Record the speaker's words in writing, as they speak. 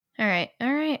All right.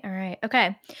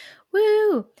 Okay.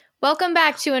 Woo! Welcome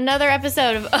back to another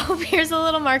episode of Oh, Here's a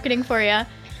Little Marketing for You.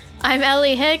 I'm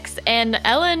Ellie Hicks, and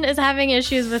Ellen is having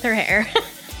issues with her hair.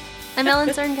 I'm Ellen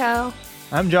Cernko.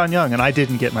 I'm John Young, and I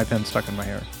didn't get my pen stuck in my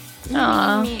hair.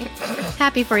 Aw.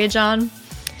 Happy for you, John.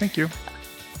 Thank you.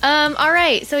 All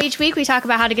right. So each week we talk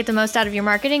about how to get the most out of your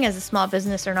marketing as a small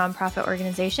business or nonprofit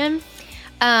organization.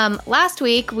 Last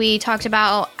week we talked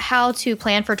about how to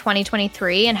plan for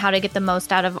 2023 and how to get the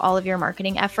most out of all of your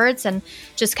marketing efforts, and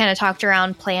just kind of talked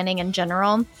around planning in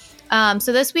general.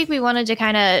 So this week we wanted to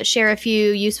kind of share a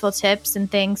few useful tips and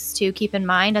things to keep in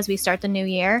mind as we start the new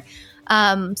year. There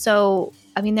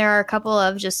are a couple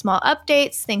of just small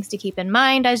updates, things to keep in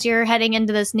mind as you're heading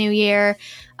into this new year.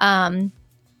 And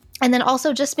then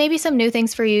also just maybe some new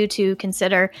things for you to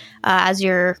consider as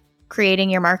you're creating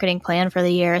your marketing plan for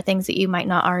the year, things that you might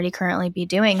not already currently be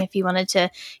doing if you wanted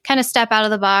to kind of step out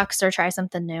of the box or try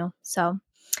something new. So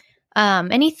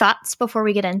any thoughts before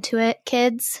we get into it,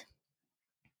 kids?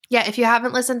 Yeah, if you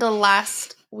haven't listened to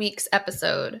last week's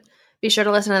episode, be sure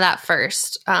to listen to that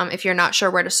first. If you're not sure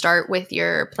where to start with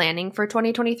your planning for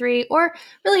 2023, or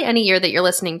really any year that you're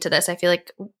listening to this, I feel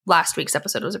like last week's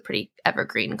episode was a pretty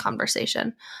evergreen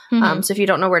conversation. Mm-hmm. So if you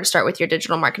don't know where to start with your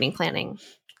digital marketing planning,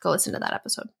 go listen to that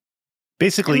episode.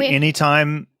 Basically,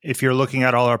 anytime if you're looking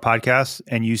at all our podcasts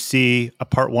and you see a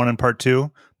part 1 and part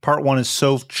 2, part 1 is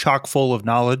so chock full of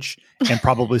knowledge and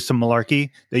probably some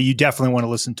malarkey that you definitely want to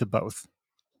listen to both.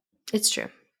 It's true.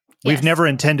 We've never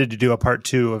intended to do a part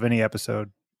 2 of any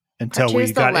episode until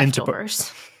we got into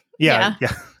Yeah.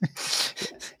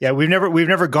 Yeah, we've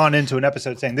never gone into an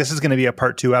episode saying this is going to be a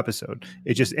part 2 episode.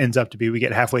 It just ends up to be we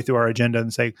get halfway through our agenda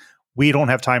and say we don't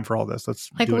have time for all this.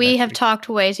 We have talked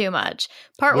way too much.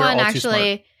 Part 1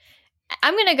 actually,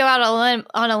 I'm going to go out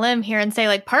on a limb here and say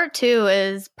like part 2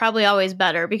 is probably always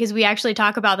better because we actually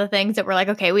talk about the things that we're like,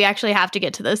 okay, we actually have to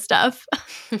get to this stuff.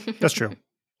 That's true.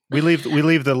 We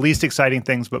leave the least exciting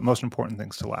things, but most important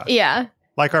things to last. Yeah.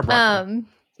 Like our broccoli.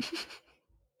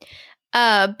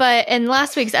 But in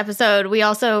last week's episode, we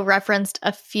also referenced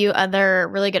a few other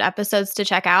really good episodes to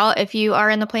check out if you are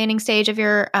in the planning stage of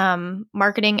your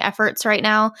marketing efforts right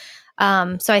now.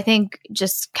 So I think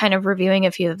just kind of reviewing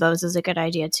a few of those is a good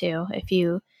idea too, if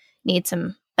you need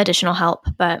some additional help.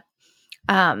 But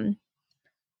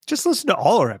just listen to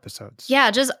all our episodes. Yeah,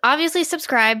 just obviously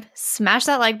subscribe, smash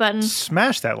that like button.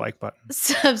 Subscribe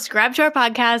to our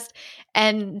podcast,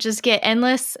 and just get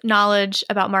endless knowledge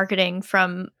about marketing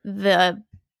from the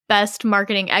best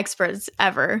marketing experts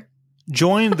ever.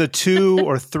 Join the 2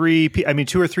 or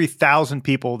 3,000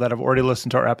 people that have already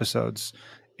listened to our episodes,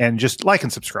 and just like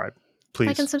and subscribe, please.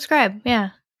 Like and subscribe,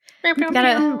 yeah. We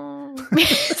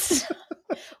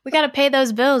gotta pay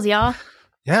those bills, y'all.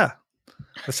 Yeah.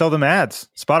 Let's sell them ads.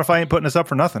 Spotify ain't putting us up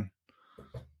for nothing.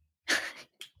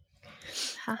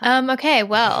 Okay,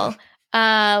 well,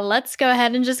 let's go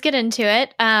ahead and just get into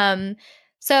it.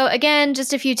 So again,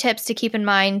 just a few tips to keep in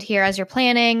mind here as you're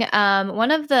planning.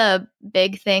 One of the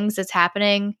big things that's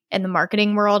happening in the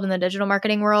marketing world, in the digital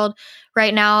marketing world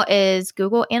right now, is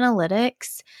Google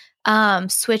Analytics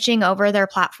switching over their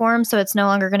platform. So it's no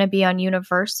longer going to be on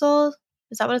Universal.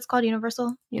 Is that what it's called?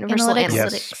 Universal Analytics?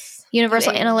 Yes.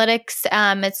 Universal Analytics.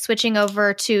 It's switching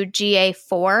over to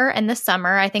GA4 in the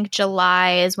summer. I think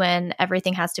July is when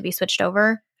everything has to be switched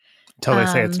over. Until they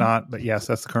say it's not, but yes,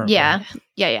 that's the current plan.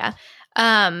 Yeah.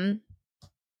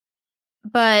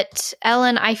 But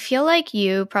Ellen, I feel like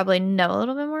you probably know a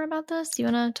little bit more about this. Do you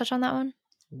want to touch on that one?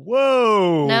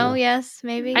 Whoa. No, yes,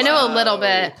 maybe? I know a little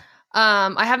bit.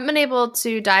 I haven't been able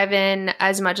to dive in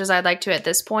as much as I'd like to at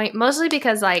this point, mostly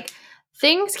because like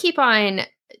things keep on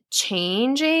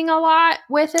changing a lot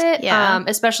with it,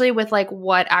 especially with like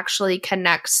what actually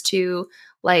connects to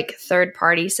like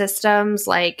third-party systems.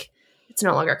 Like it's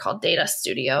no longer called Data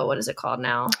Studio. What is it called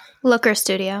now? Looker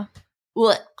Studio.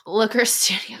 Looker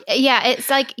Studio. Yeah, it's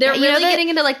like they're really getting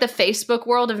into like the Facebook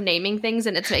world of naming things,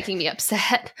 and it's making me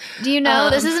upset. Do you know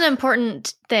this is an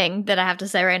important thing that I have to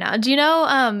say right now? Do you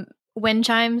know wind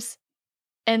chimes?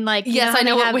 And like, yes, I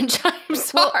know what wind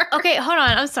chimes are. Okay, hold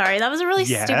on. I'm sorry. That was a really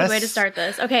stupid way to start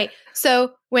this. Okay,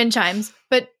 so wind chimes.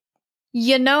 But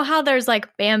you know how there's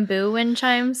like bamboo wind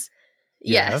chimes?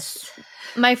 Yes.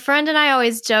 My friend and I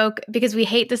always joke, because we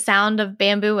hate the sound of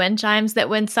bamboo wind chimes, that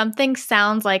when something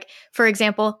sounds like, for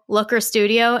example, Looker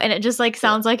Studio, and it just like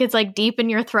sounds like it's like deep in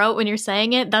your throat when you're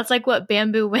saying it, that's like what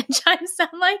bamboo wind chimes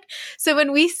sound like. So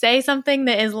when we say something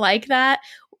that is like that,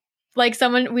 like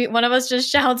one of us just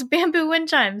shouts bamboo wind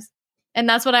chimes. And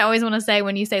that's what I always want to say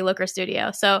when you say Looker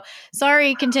Studio. So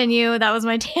sorry, continue. That was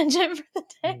my tangent for the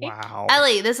day. Wow.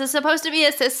 Ellie, this is supposed to be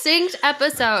a succinct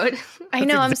episode. I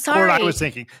know, I'm sorry. What I was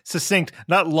thinking. Succinct,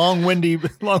 not long-winding,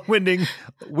 windy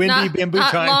bamboo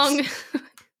times.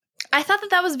 I thought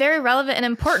that was very relevant and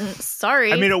important.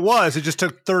 Sorry. I mean, it was. It just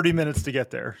took 30 minutes to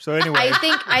get there. So anyway.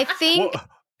 I think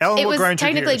Ellen, it was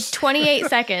technically gears. 28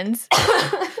 seconds.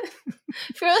 I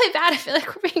feel really bad. I feel like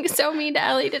we're being so mean to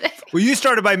Ellie today. Well, you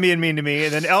started by being mean to me,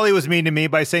 and then Ellie was mean to me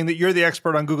by saying that you're the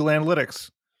expert on Google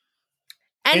Analytics.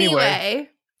 Anyway.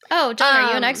 Oh, John,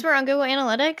 are you an expert on Google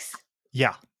Analytics?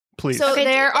 Yeah, please. So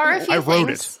there are a few things. I wrote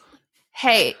it.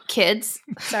 Hey, kids.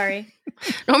 Sorry.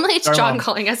 Normally it's Sorry, John Mom.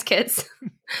 calling us kids.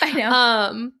 I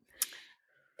know.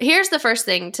 Here's the first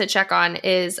thing to check on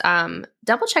is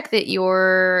double check that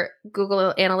your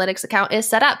Google Analytics account is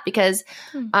set up, because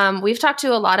we've talked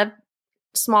to a lot of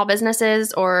small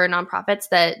businesses or nonprofits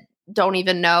that don't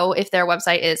even know if their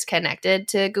website is connected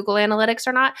to Google Analytics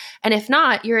or not. And if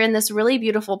not, you're in this really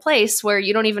beautiful place where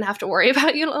you don't even have to worry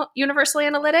about Universal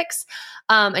Analytics,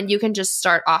 and you can just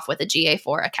start off with a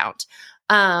GA4 account.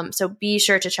 So be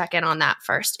sure to check in on that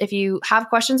first. If you have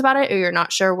questions about it or you're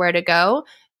not sure where to go,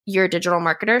 your digital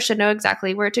marketer should know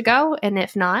exactly where to go. And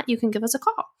if not, you can give us a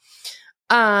call.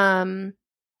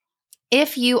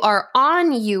 If you are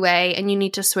on UA and you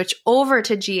need to switch over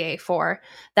to GA4,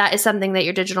 that is something that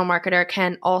your digital marketer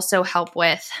can also help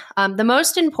with. The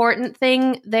most important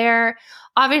thing there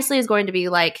obviously is going to be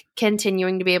like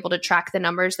continuing to be able to track the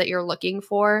numbers that you're looking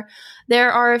for.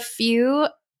 There are a few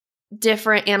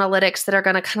different analytics that are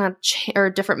going to kind of or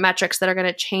different metrics that are going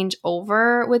to change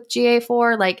over with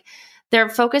GA4. Like they're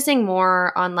focusing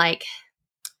more on like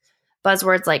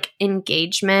buzzwords like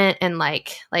engagement and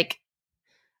like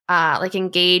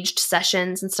engaged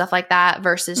sessions and stuff like that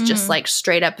versus just like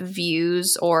straight up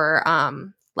views or how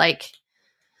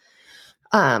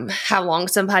long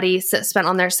somebody spent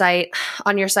on your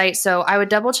site. So I would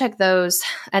double check those.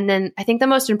 And then I think the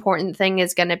most important thing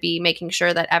is going to be making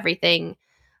sure that everything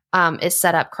is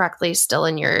set up correctly still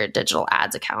in your digital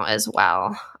ads account as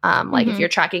well. Like if you're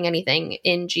tracking anything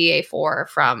in GA4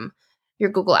 from your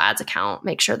Google Ads account,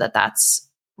 make sure that that's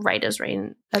right as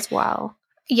rain as well.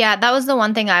 Yeah, that was the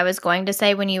one thing I was going to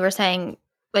say when you were saying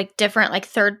like different like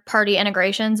third-party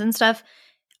integrations and stuff.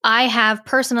 I have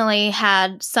personally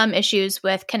had some issues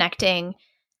with connecting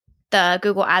the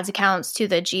Google Ads accounts to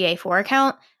the GA4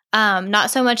 account. Not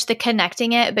so much the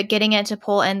connecting it, but getting it to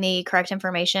pull in the correct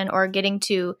information or getting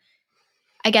to,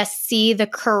 I guess, see the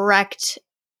correct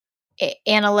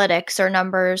analytics or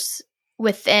numbers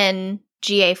within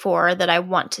GA4 that I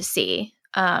want to see.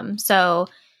 So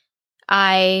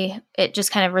it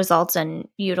just kind of results in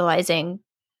utilizing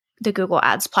the Google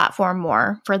Ads platform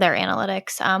more for their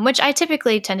analytics, which I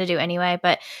typically tend to do anyway.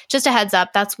 But just a heads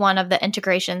up, that's one of the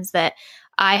integrations that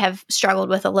I have struggled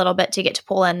with a little bit to get to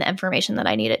pull in the information that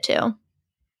I need it to.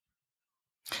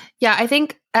 Yeah, I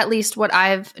think at least what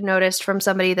I've noticed from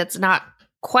somebody that's not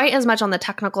quite as much on the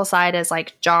technical side as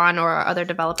like John or other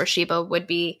developer Sheba would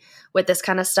be with this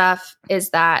kind of stuff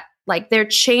is that like they're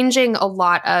changing a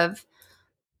lot of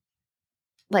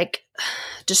like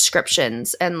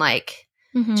descriptions and like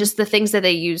just the things that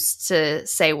they use to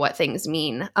say what things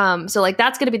mean. So like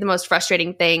that's going to be the most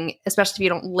frustrating thing, especially if you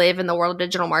don't live in the world of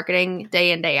digital marketing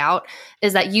day in, day out,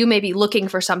 is that you may be looking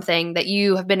for something that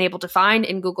you have been able to find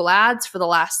in Google Ads for the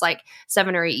last like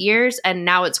 7 or 8 years. And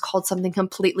now it's called something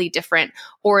completely different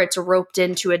or it's roped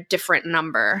into a different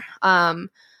number. So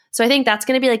I think that's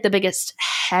going to be like the biggest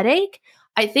headache.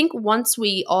 I think once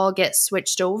we all get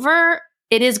switched over,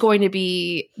 it is going to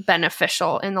be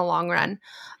beneficial in the long run.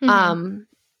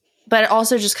 But it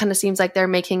also just kind of seems like they're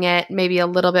making it maybe a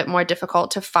little bit more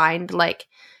difficult to find like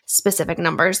specific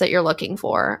numbers that you're looking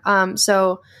for.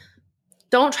 So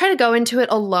don't try to go into it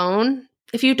alone.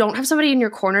 If you don't have somebody in your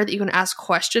corner that you can ask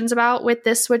questions about with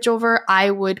this switchover,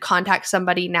 I would contact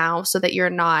somebody now so that you're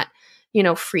not,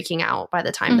 freaking out by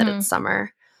the time that it's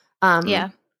summer. Yeah.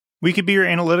 We could be your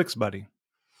analytics buddy.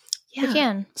 Yeah. We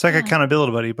can. It's like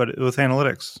accountability buddy, but with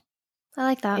analytics. I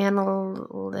like that.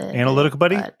 Analytic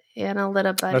buddy?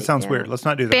 Analytic buddy. That sounds weird. Let's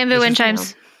not do that. Bamboo wind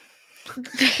chimes.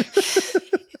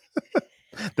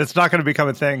 That's not going to become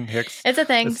a thing, Hicks. It's a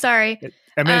thing. Sorry. It's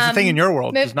a thing in your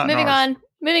world. It's not moving in ours.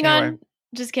 Moving on.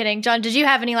 Just kidding. John, did you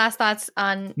have any last thoughts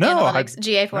on analytics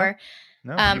GA4?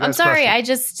 No, I'm sorry. question. I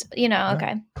just,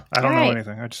 okay. I don't know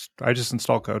anything. I just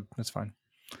install code. It's fine.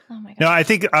 Oh my god. No, I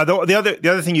think the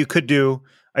other thing you could do,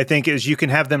 I think, is you can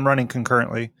have them running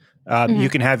concurrently. You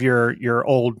can have your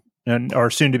old or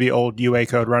soon to be old UA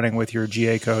code running with your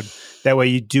GA code. That way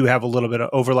you do have a little bit of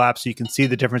overlap so you can see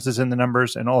the differences in the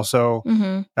numbers. And also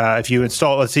if you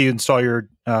install, let's say you install your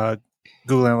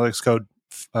Google Analytics code,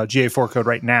 GA4 code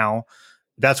right now,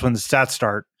 that's when the stats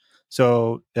start.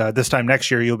 So this time next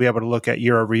year, you'll be able to look at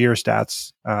year over year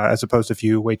stats, as opposed to if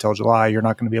you wait till July, you're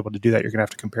not going to be able to do that. You're going to have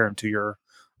to compare them to your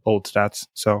old stats.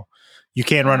 So you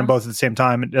can run them both at the same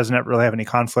time. It doesn't really have any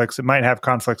conflicts. It might have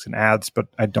conflicts in ads, but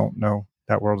I don't know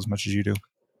that world as much as you do.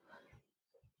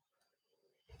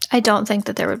 I don't think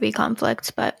that there would be conflicts,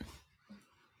 but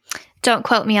don't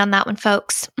quote me on that one,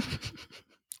 folks.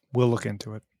 We'll look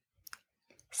into it.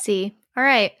 See. All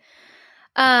right.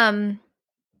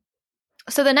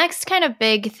 So the next kind of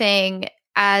big thing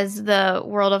as the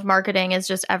world of marketing is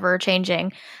just ever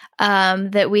changing,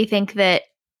 that we think that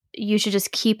you should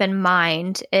just keep in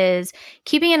mind is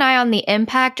keeping an eye on the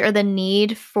impact or the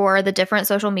need for the different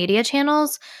social media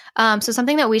channels. So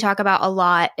something that we talk about a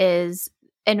lot is,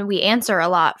 and we answer a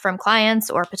lot from clients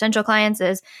or potential clients,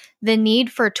 is the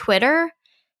need for Twitter,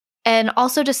 and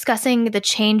also discussing the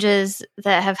changes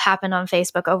that have happened on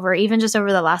Facebook over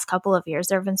the last couple of years.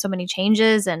 There have been so many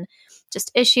changes and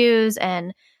just issues.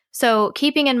 And so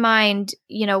keeping in mind,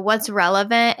 what's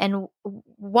relevant, and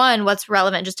one, what's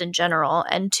relevant just in general,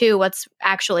 and two, what's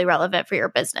actually relevant for your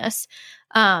business.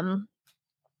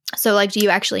 So do you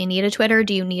actually need a Twitter?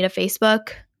 Do you need a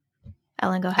Facebook?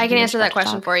 Ellen, go ahead. I can answer that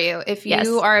question for you. If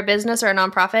you are a business or a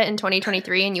nonprofit in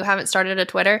 2023 and you haven't started a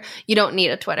Twitter, you don't need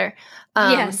a Twitter.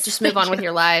 Just move on with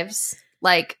your lives.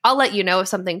 I'll let you know if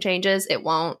something changes. It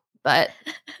won't, but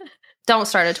don't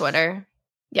start a Twitter.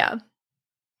 Yeah.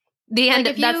 The end.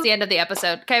 That's the end of the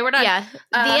episode. Okay, we're done. Yeah,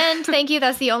 the end. Thank you.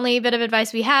 That's the only bit of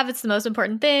advice we have. It's the most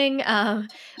important thing.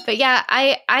 But yeah,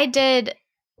 I've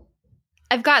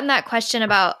gotten that question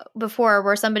about before,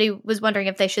 where somebody was wondering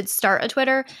if they should start a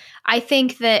Twitter. I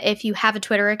think that if you have a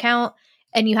Twitter account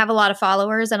and you have a lot of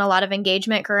followers and a lot of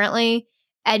engagement currently,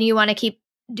 and you want to keep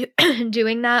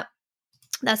doing that,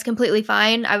 that's completely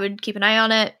fine. I would keep an eye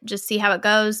on it, just see how it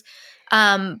goes.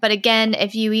 But again,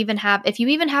 if you even have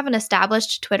an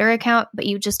established Twitter account, but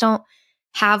you just don't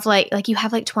have you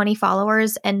have 20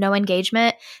 followers and no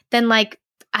engagement, then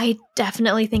I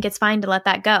definitely think it's fine to let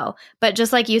that go. But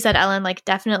just like you said, Ellen,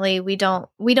 definitely we don't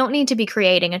need to be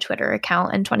creating a Twitter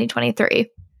account in 2023.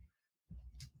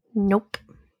 Nope.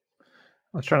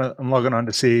 I'm logging on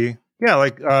to see.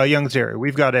 Yeah, Young Terry,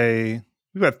 we've got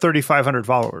 3,500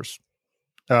 followers.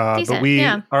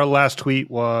 But our last tweet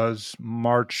was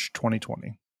March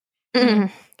 2020. Mm-hmm.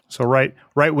 So right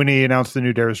when he announced the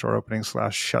new Dairy Store opening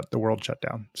 / shut the world shut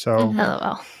down. So,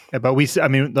 but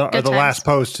the last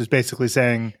post is basically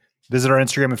saying, visit our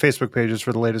Instagram and Facebook pages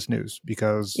for the latest news,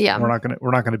 because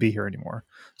we're not gonna be here anymore.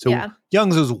 So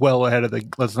Young's was well ahead of the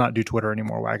let's not do Twitter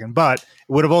anymore wagon. But it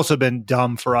would have also been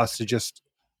dumb for us to just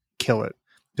kill it,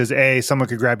 because A, someone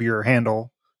could grab your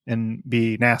handle and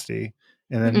be nasty,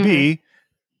 and then B,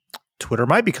 Twitter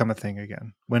might become a thing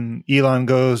again when Elon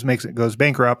goes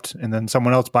bankrupt, and then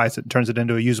someone else buys it and turns it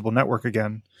into a usable network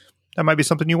again. That might be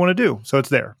something you want to do. So it's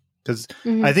there, because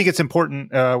I think it's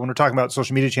important when we're talking about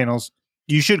social media channels,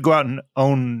 you should go out and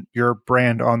own your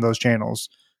brand on those channels.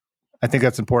 I think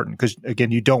that's important, because again,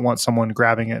 you don't want someone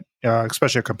grabbing it,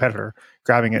 especially a competitor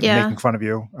grabbing it and making fun of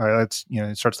you.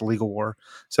 It starts the legal war.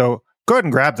 So go ahead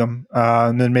and grab them,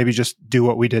 and then maybe just do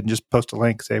what we did and just post a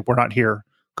link, say, we're not here,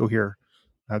 go here.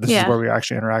 This is where we're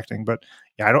actually interacting. But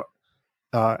I don't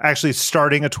actually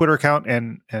starting a Twitter account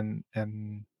and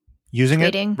using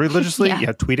tweeting it religiously.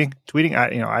 Tweeting.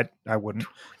 I wouldn't.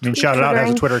 Shout it out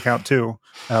as a Twitter account too.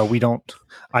 We don't.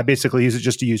 I basically use it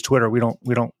just to use Twitter. We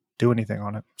don't do anything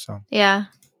on it. So yeah.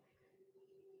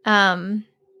 I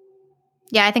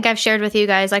think I've shared with you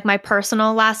guys, my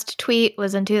personal last tweet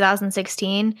was in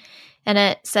 2016, and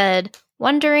it said,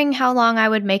 "Wondering how long I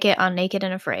would make it on Naked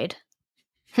and Afraid."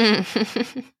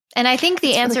 And I think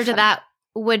the answer to that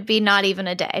would be not even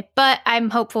a day, but I'm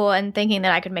hopeful and thinking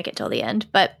that I could make it till the end.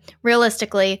 But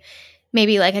realistically,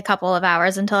 maybe a couple of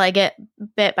hours until I get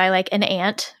bit by an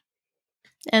ant,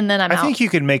 and then I'm out. I think you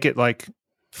can make it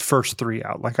first 3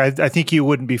 out. I think you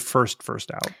wouldn't be first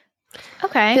out.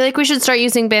 Okay. I feel like we should start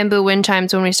using bamboo wind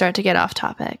chimes when we start to get off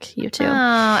topic. You two.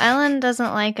 Oh, Ellen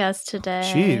doesn't like us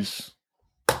today. Jeez.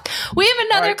 We have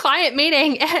another client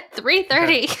meeting at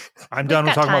 3:30. Okay. I'm done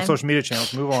with talking about social media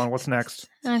channels. Move on. What's next?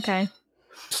 Okay.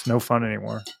 It's no fun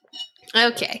anymore.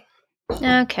 Okay.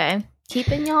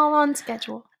 Keeping y'all on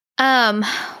schedule.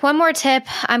 One more tip.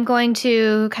 I'm going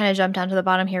to kind of jump down to the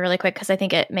bottom here really quick, because I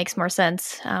think it makes more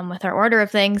sense with our order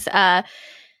of things.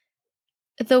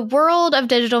 the world of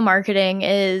digital marketing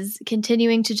is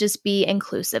continuing to just be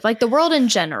inclusive. Like the world in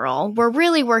general, we're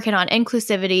really working on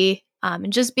inclusivity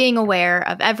and just being aware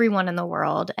of everyone in the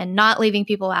world and not leaving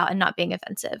people out and not being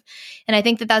offensive. And I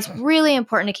think that that's really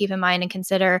important to keep in mind and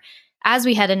consider as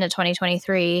we head into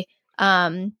 2023.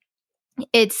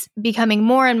 It's becoming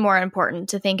more and more important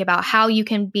to think about how you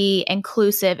can be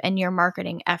inclusive in your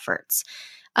marketing efforts.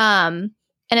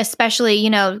 And especially,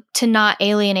 to not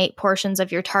alienate portions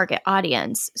of your target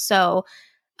audience. So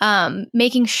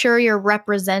making sure you're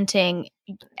representing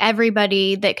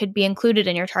everybody that could be included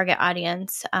in your target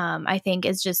audience, I think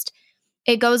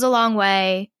it goes a long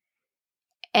way.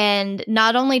 And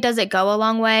not only does it go a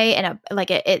long way and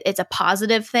it's a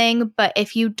positive thing, but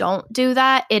if you don't do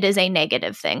that, it is a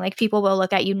negative thing. Like people will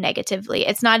look at you negatively.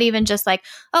 It's not even just like,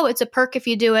 oh, it's a perk if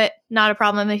you do it, not a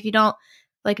problem if you don't.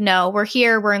 Like, no, we're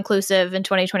here. We're inclusive in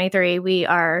 2023.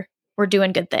 We're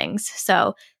doing good things.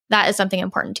 So that is something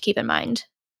important to keep in mind.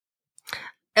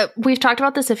 We've talked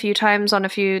about this a few times on a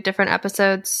few different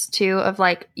episodes too, of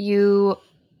like, you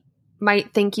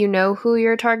might think you know who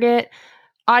your target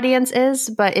audience is,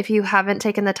 but if you haven't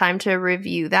taken the time to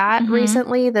review that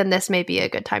recently, then this may be a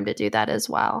good time to do that as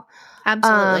well.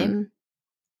 Absolutely.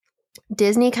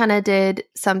 Disney kind of did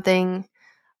something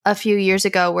a few years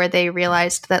ago where they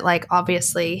realized that, like,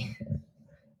 obviously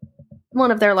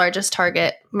one of their largest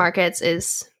target markets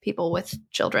is people with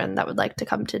children that would like to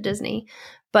come to Disney.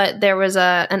 But there was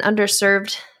an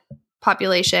underserved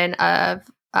population of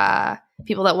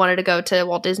people that wanted to go to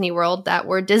Walt Disney World that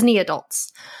were Disney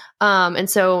adults. And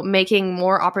so making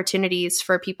more opportunities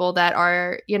for people that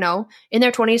are, in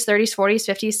their 20s, 30s, 40s,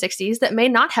 50s, 60s that may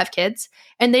not have kids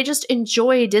and they just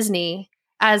enjoy Disney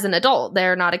as an adult.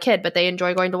 They're not a kid, but they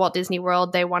enjoy going to Walt Disney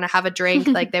World. They want to have a drink.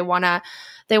 Like they want to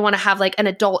have like an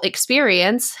adult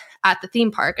experience at the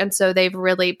theme park. And so they've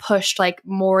really pushed like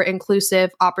more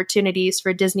inclusive opportunities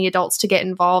for Disney adults to get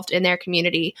involved in their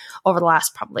community over the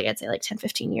last probably, I'd say like 10,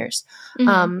 15 years.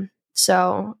 And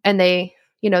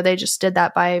they just did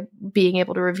that by being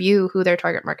able to review who their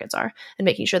target markets are and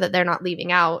making sure that they're not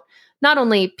leaving out not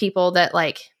only people that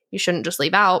like you shouldn't just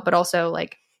leave out, but also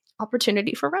like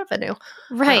opportunity for revenue.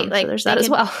 Right. So there's that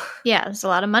as well. Yeah. There's a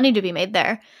lot of money to be made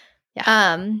there.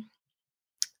 Yeah.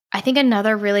 I think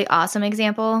another really awesome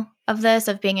example of this,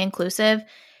 of being inclusive,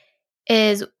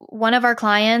 is one of our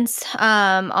clients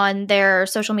on their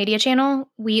social media channel.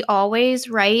 We always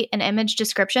write an image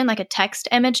description, like a text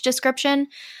image description,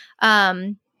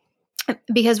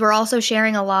 because we're also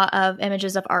sharing a lot of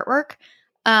images of artwork.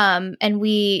 And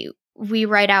we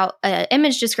write out an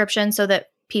image description so that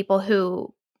people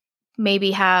who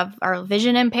maybe are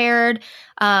vision impaired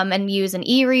and use an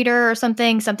e-reader or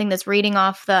something that's reading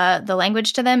off the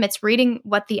language to them, it's reading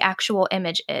what the actual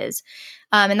image is.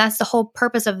 And that's the whole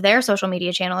purpose of their social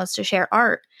media channel, is to share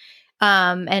art.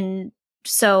 And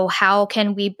so how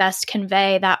can we best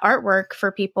convey that artwork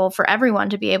for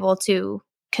everyone to be able to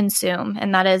consume?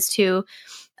 And that is to,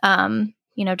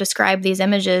 describe these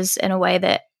images in a way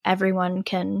that everyone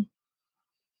can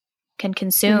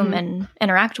consume and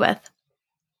interact with.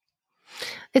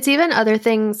 It's even other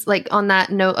things, like on that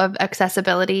note of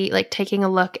accessibility, like taking a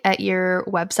look at your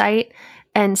website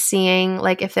and seeing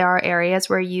like if there are areas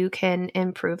where you can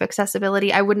improve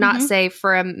accessibility. I would not say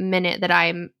for a minute that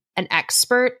I'm an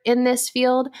expert in this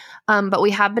field, but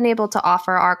we have been able to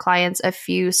offer our clients a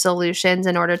few solutions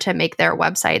in order to make their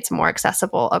websites more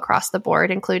accessible across the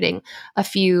board, including a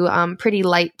few pretty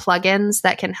light plugins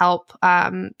that can help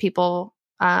people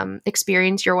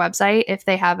experience your website if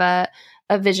they have a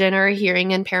vision or a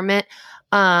hearing impairment.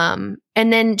 And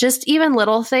then just even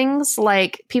little things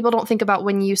like people don't think about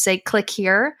when you say click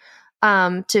here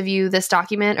to view this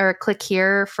document or click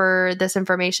here for this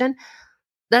information.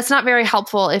 That's not very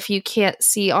helpful if you can't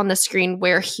see on the screen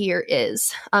where here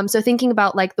is. So thinking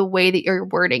about like the way that you're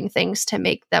wording things to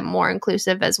make them more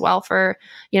inclusive as well for,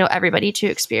 everybody to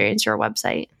experience your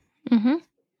website. Mm-hmm.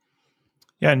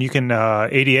 Yeah, and you can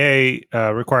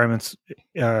ADA requirements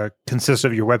consist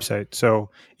of your website. So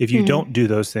if you don't do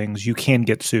those things, you can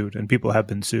get sued, and people have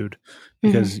been sued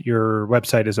because your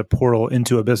website is a portal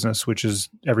into a business, which is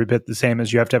every bit the same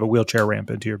as you have to have a wheelchair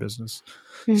ramp into your business.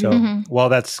 So while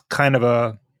that's kind of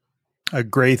a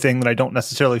gray thing that I don't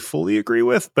necessarily fully agree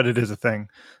with, but it is a thing.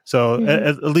 So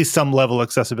at least some level of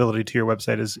accessibility to your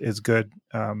website is good.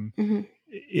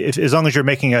 As long as you're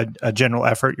making a general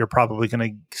effort, you're probably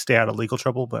going to stay out of legal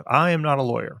trouble. But I am not a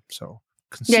lawyer, so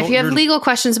if you have legal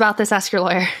questions about this, ask your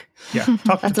lawyer. Yeah,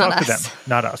 talk to them,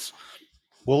 not us.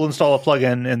 We'll install a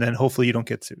plugin, and then hopefully you don't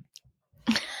get sued.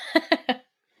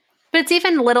 But it's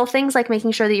even little things like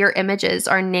making sure that your images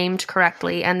are named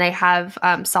correctly and they have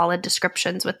solid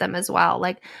descriptions with them as well.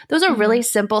 Like those are really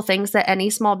simple things that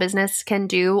any small business can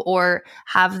do or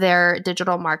have their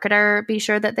digital marketer be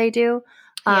sure that they do.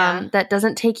 That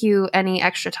doesn't take you any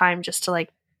extra time just to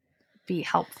like be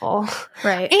helpful.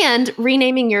 Right. And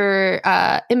renaming your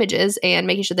images and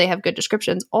making sure they have good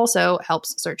descriptions also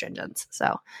helps search engines.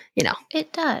 So,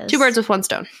 it does. 2 birds with 1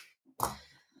 stone.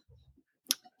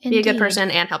 Indeed. Be a good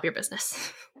person and help your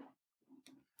business.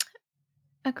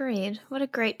 Agreed. What a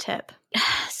great tip.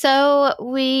 So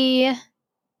we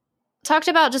talked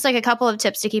about just like a couple of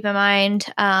tips to keep in mind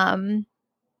when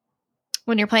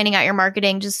you're planning out your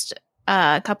marketing, just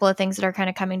a couple of things that are kind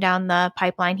of coming down the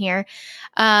pipeline here.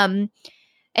 And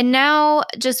now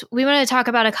we want to talk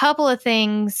about a couple of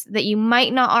things that you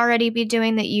might not already be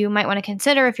doing that you might want to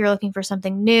consider if you're looking for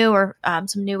something new or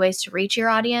some new ways to reach your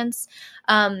audience.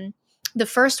 The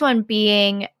first one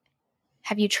being,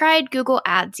 have you tried Google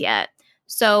Ads yet?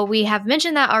 So we have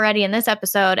mentioned that already in this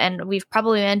episode, and we've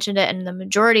probably mentioned it in the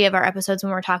majority of our episodes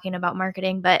when we're talking about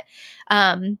marketing. But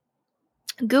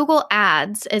Google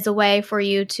Ads is a way for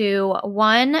you to,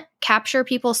 one, capture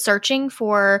people searching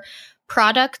for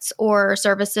products or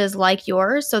services like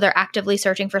yours. So they're actively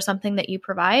searching for something that you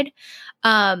provide.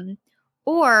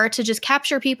 Or to just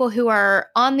capture people who are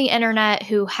on the internet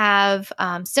who have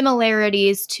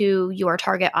similarities to your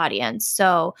target audience.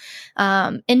 So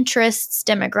interests,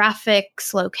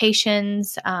 demographics,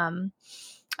 locations,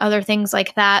 other things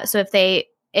like that. So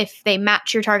if they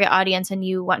match your target audience and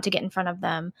you want to get in front of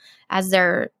them as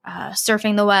they're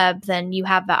surfing the web, then you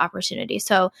have that opportunity.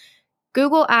 So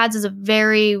Google Ads is a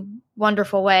very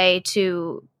wonderful way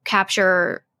to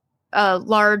capture a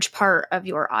large part of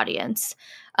your audience.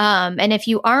 And if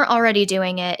you aren't already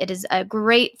doing it, it is a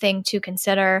great thing to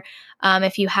consider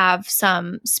if you have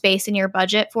some space in your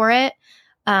budget for it.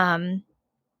 And,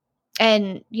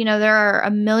 there are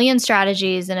a million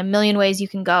strategies and a million ways you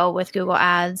can go with Google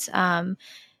Ads,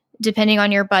 depending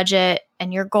on your budget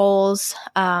and your goals.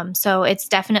 So it's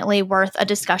definitely worth a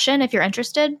discussion if you're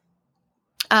interested.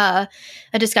 A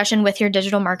discussion with your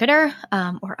digital marketer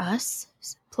or us.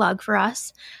 Plug for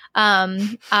us.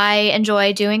 I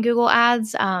enjoy doing Google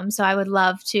Ads, so I would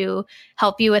love to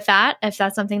help you with that if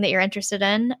that's something that you're interested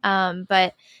in.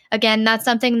 But again, that's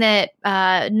something that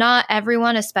not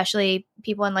everyone, especially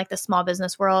people in like the small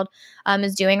business world,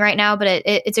 is doing right now. But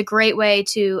it's a great way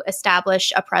to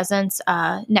establish a presence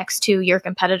next to your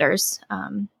competitors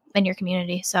in your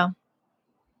community. So,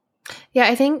 yeah,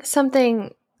 I think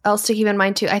something else to keep in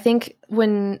mind too. I think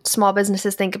when small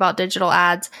businesses think about digital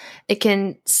ads, it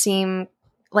can seem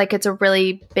like it's a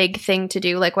really big thing to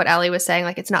do. Like what Ellie was saying,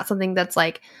 like it's not something that's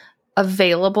like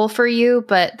available for you,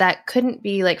 but that couldn't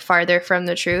be like farther from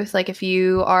the truth. Like if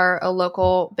you are a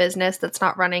local business that's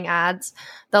not running ads,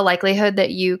 the likelihood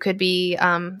that you could be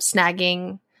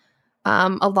snagging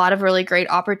a lot of really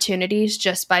great opportunities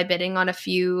just by bidding on a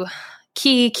few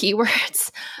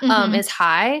keywords is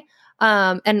high.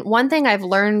 And one thing I've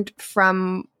learned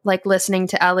from like listening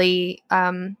to Ellie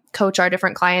coach our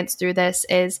different clients through this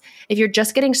is if you're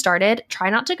just getting started, try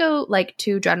not to go like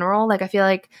too general. Like I feel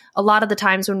like a lot of the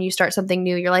times when you start something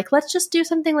new, you're like, let's just do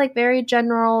something like very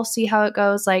general, see how it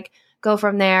goes, like go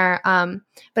from there.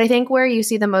 But I think where you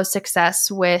see the most success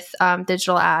with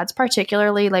digital ads,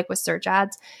 particularly like with search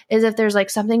ads, is if there's like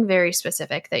something very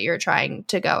specific that you're trying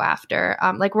to go after.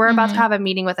 Like we're about to have a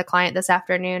meeting with a client this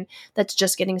afternoon that's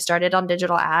just getting started on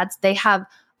digital ads. They have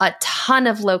a ton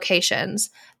of locations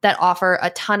that offer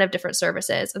a ton of different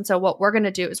services. And so what we're going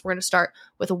to do is we're going to start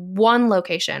with one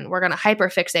location. We're going to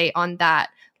hyperfixate on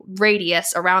that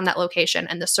radius around that location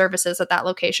and the services that that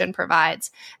location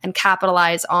provides and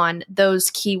capitalize on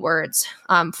those keywords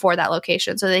for that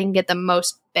location so they can get the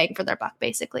most bang for their buck,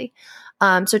 basically.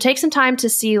 So take some time to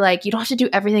see, like, you don't have to do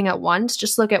everything at once.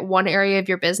 Just look at one area of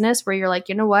your business where you're like,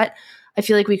 you know what? I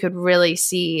feel like we could really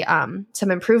see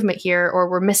some improvement here, or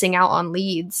we're missing out on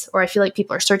leads, or I feel like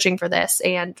people are searching for this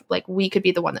and like we could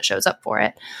be the one that shows up for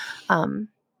it.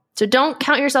 So don't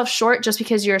count yourself short just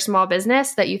because you're a small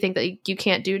business that you think that you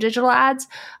can't do digital ads.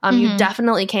 You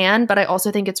definitely can, but I also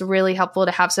think it's really helpful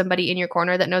to have somebody in your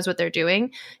corner that knows what they're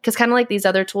doing, because kind of like these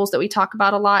other tools that we talk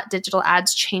about a lot, digital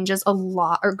ads changes a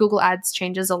lot, or Google Ads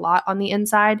changes a lot on the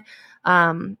inside.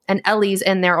 And Ellie's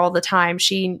in there all the time.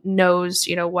 She knows,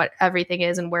 you know, what everything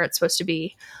is and where it's supposed to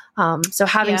be. So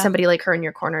having somebody like her in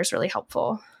your corner is really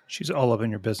helpful. She's all up in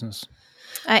your business.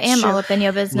 I am all up in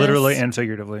your business. Literally and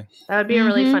figuratively. That would be a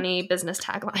really funny business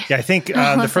tagline. Yeah, I think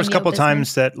the first couple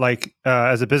times that, like,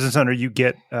 as a business owner, you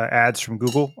get ads from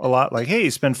Google a lot. Like,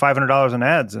 hey, spend $500 on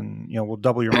ads and, you know, we'll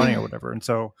double your money or whatever. And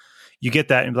so you get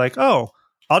that and be like, oh,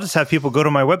 I'll just have people go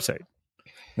to my website.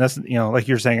 And that's, like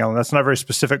you're saying, Ellen, that's not a very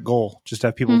specific goal. Just to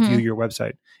have people view your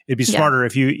website. It'd be smarter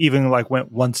if you even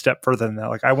went one step further than that.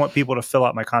 Like, I want people to fill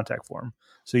out my contact form.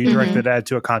 So you direct that ad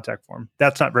to a contact form.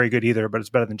 That's not very good either, but it's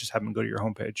better than just having them go to your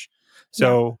homepage.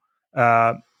 So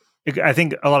I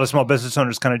think a lot of small business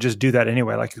owners kind of just do that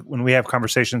anyway. Like when we have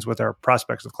conversations with our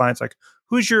prospects, with clients, like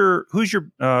who's your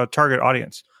target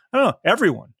audience? I don't know,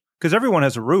 everyone, because everyone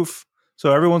has a roof.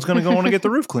 So everyone's going to go want to get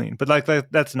the roof clean, but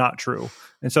that's not true.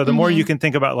 And so the more you can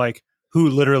think about who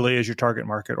literally is your target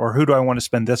market, or who do I want to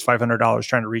spend this $500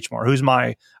 trying to reach more? Who's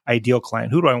my ideal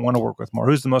client? Who do I want to work with more?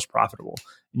 Who's the most profitable?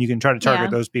 And you can try to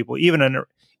target those people. You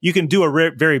can do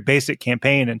a very basic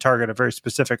campaign and target a very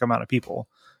specific amount of people.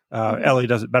 Ellie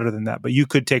does it better than that, but you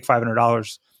could take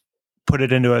 $500, put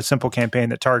it into a simple campaign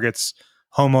that targets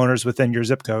homeowners within your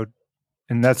zip code.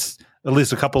 And that's at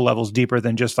least a couple levels deeper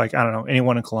than just I don't know,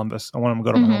 anyone in Columbus. I want them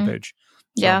to go to my homepage. So.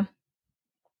 Yeah.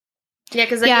 Yeah,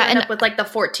 because then you end up with the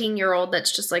 14-year-old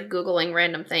that's just Googling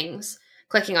random things,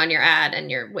 clicking on your ad,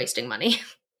 and you're wasting money.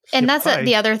 And that's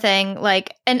the other thing.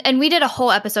 And we did a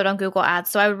whole episode on Google Ads,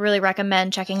 so I would really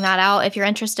recommend checking that out if you're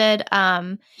interested.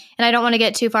 And I don't want to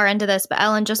get too far into this, but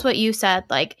Ellen, just what you said,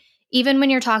 even when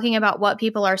you're talking about what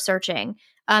people are searching,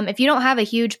 if you don't have a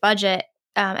huge budget,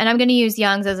 and I'm going to use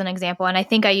Young's as an example, and I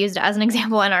think I used it as an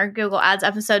example in our Google Ads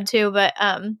episode too, but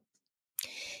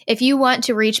if you want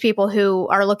to reach people who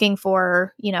are looking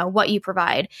for, what you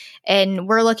provide, and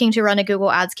we're looking to run a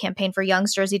Google Ads campaign for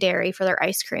Young's Jersey Dairy for their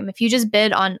ice cream, if you just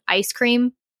bid on ice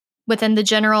cream within the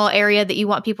general area that you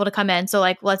want people to come in, so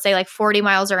let's say 40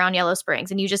 miles around Yellow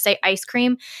Springs, and you just say ice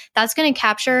cream, that's going to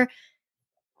capture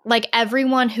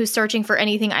everyone who's searching for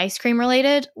anything ice cream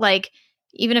related.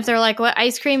 Even if they're what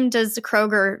ice cream does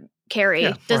Kroger carry?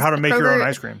 Yeah, or how to make your own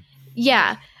ice cream.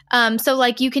 Yeah. So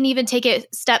you can even take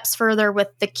it steps further with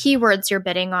the keywords you're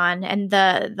bidding on, and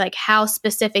the how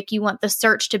specific you want the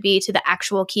search to be to the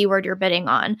actual keyword you're bidding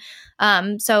on.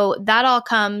 So that all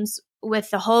comes with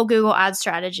the whole Google Ads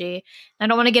strategy. I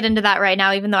don't want to get into that right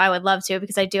now, even though I would love to,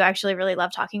 because I do actually really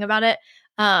love talking about it.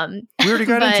 We already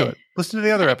got into it. Listen to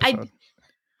the other episode.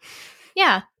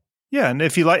 Yeah. And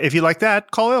if you like that,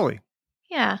 call Ellie.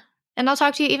 Yeah. And I'll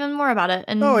talk to you even more about it.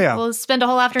 And we'll spend a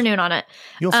whole afternoon on it.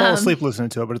 You'll fall asleep listening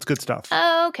to it, but it's good stuff.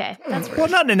 Oh, okay. That's rude. Well,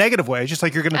 not in a negative way. It's just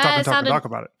you're going to talk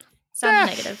about it.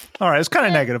 Sounded negative. All right. It's kind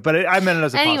of negative, but I meant it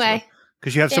as a positive.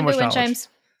 Because you have so much knowledge. Chimes.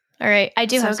 All right. I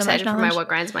do have so much knowledge. For my What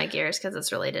Grinds My Gears, because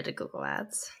it's related to Google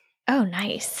Ads. Oh,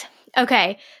 nice.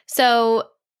 Okay. So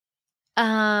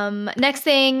next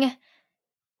thing,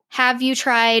 have you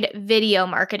tried video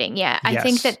marketing yet? Yes. I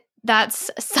think that's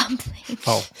something.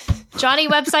 Oh. Johnny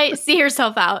website, see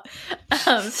yourself out.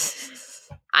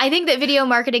 I think that video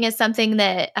marketing is something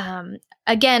that,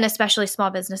 again, especially small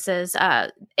businesses,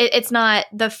 it's not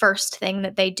the first thing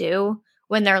that they do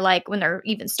when they're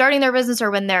even starting their business,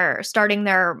 or when they're starting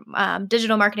their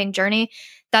digital marketing journey.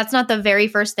 That's not the very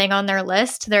first thing on their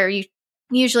list. They're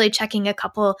usually checking a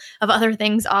couple of other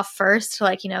things off first, get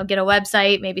a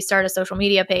website, maybe start a social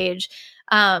media page.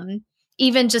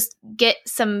 Even just get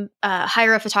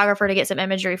hire a photographer to get some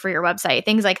imagery for your website,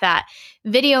 things like that.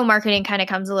 Video marketing kind of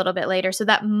comes a little bit later. So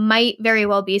that might very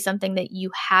well be something that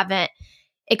you haven't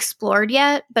explored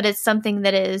yet, but it's something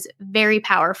that is very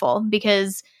powerful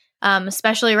because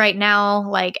especially right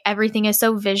now, everything is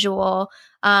so visual.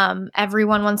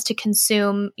 Everyone wants to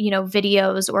consume,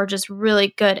 videos or just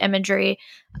really good imagery.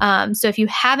 So if you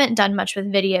haven't done much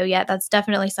with video yet, that's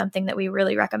definitely something that we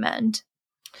really recommend.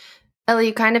 Ellie,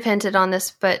 you kind of hinted on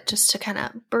this, but just to kind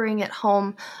of bring it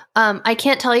home, I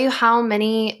can't tell you how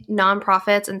many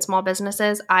nonprofits and small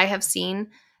businesses I have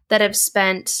seen that have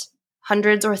spent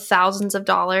hundreds or thousands of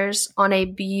dollars on a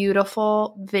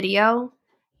beautiful video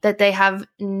that they have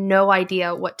no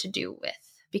idea what to do with,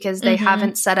 because they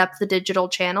haven't set up the digital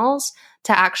channels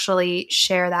to actually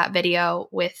share that video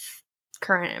with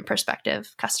current and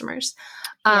prospective customers.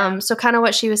 So kind of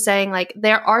what she was saying,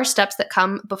 there are steps that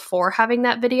come before having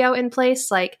that video in place.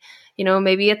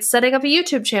 Maybe it's setting up a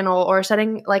YouTube channel, or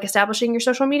establishing your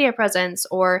social media presence,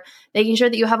 or making sure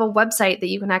that you have a website that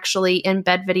you can actually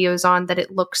embed videos on, that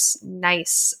it looks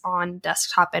nice on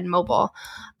desktop and mobile.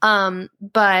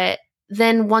 But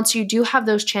then once you do have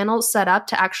those channels set up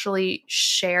to actually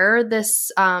share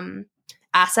this,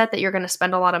 asset that you're going to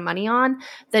spend a lot of money on,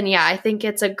 then I think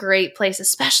it's a great place,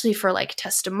 especially for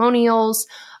testimonials,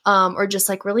 or just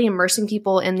really immersing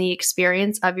people in the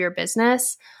experience of your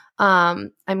business.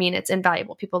 It's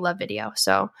invaluable. People love video.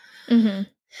 So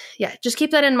just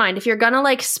keep that in mind. If you're going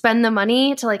to spend the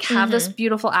money to have this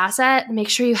beautiful asset, make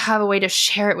sure you have a way to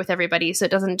share it with everybody, so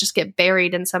it doesn't just get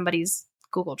buried in somebody's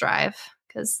Google Drive,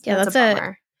 because that's a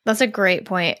bummer. That's a great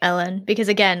point, Ellen, because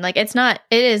again, like it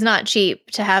is not cheap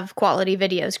to have quality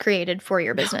videos created for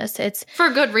your business. It's for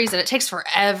a good reason. It takes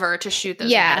forever to shoot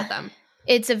those and edit them.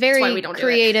 It's a very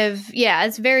creative,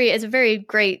 it's a very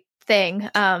great thing.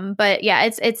 But yeah,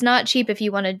 it's not cheap if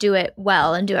you want to do it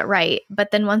well and do it right. But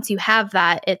then once you have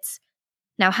that, it's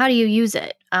now how do you use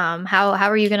it? How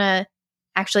are you gonna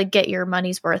actually get your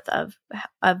money's worth of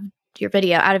your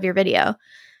video out of your video?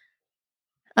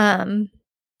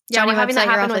 Yeah, we're having that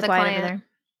happen with a client.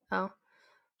 Oh.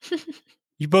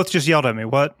 You both just yelled at me.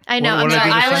 What? I know. I'm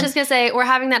sorry. I was just going to say, we're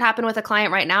having that happen with a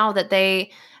client right now that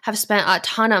they have spent a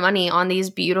ton of money on these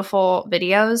beautiful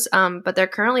videos, but they're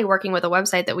currently working with a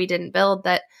website that we didn't build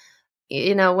that,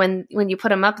 you know, when you put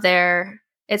them up there,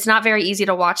 it's not very easy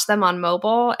to watch them on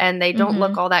mobile, and they don't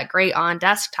look all that great on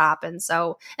desktop. And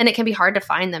it can be hard to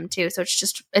find them too. So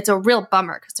it's a real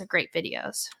bummer because they're great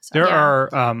videos. So, there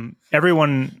are,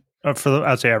 everyone... I'd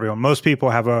say everyone. Most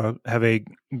people have a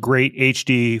great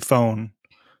HD phone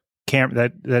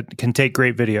camera that can take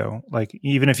great video. Like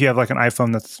even if you have like an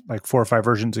iPhone that's like 4 or 5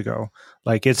 versions ago,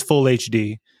 like it's full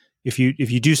HD. If you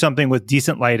do something with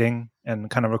decent lighting and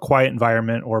kind of a quiet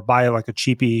environment, or buy like a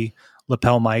cheapy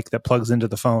lapel mic that plugs into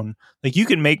the phone, like you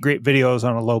can make great videos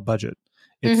on a low budget.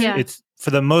 It's for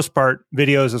the most part,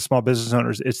 videos of small business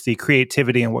owners, it's the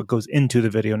creativity and what goes into the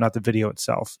video, not the video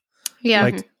itself. Yeah.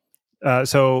 Like,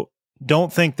 so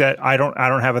don't think that I don't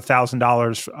have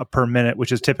 $1,000 per minute,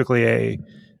 which is typically a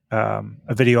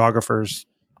videographer's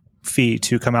fee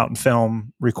to come out and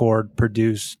film, record,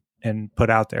 produce, and put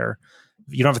out there.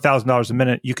 If you don't have $1,000 a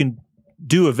minute, you can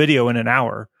do a video in an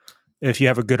hour if you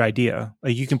have a good idea.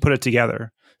 Like you can put it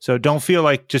together. So don't feel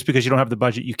like just because you don't have the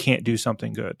budget, you can't do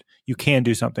something good. You can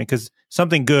do something, because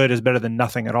something good is better than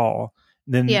nothing at all.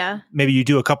 And then maybe you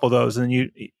do a couple of those, and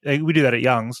we do that at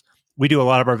Young's. We do a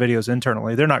lot of our videos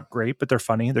internally. They're not great, but they're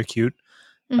funny. They're cute.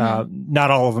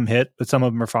 Not all of them hit, but some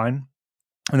of them are fine.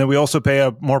 And then we also pay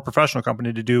a more professional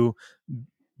company to do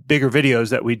bigger videos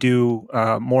that we do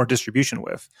more distribution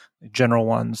with. General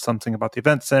ones, something about the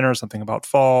event center, something about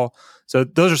fall. So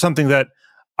those are something that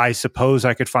I suppose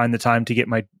I could find the time to get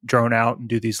my drone out and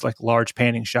do these like large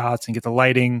panning shots and get the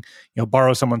lighting,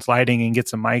 borrow someone's lighting and get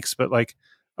some mics. But like,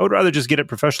 I would rather just get it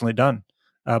professionally done.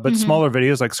 But smaller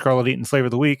videos like Scarlet Eaton Flavor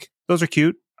of the Week, those are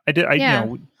cute.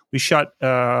 We shot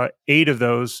 8 of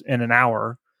those in an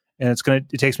hour, and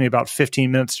it takes me about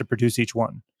 15 minutes to produce each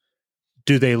one.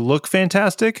 Do they look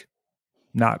fantastic?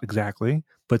 Not exactly,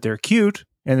 but they're cute,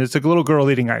 and it's a little girl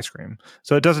eating ice cream.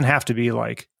 So it doesn't have to be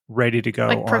like ready to go,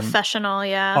 like professional.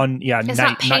 It's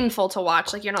not painful to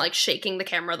watch. Like you're not like shaking the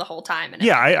camera the whole time. And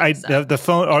the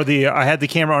phone or I had the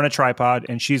camera on a tripod,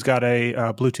 and she's got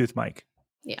a Bluetooth mic.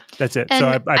 Yeah, that's it. And so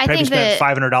I probably spent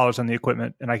 $500 on the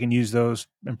equipment, and I can use those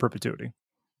in perpetuity.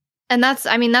 And that's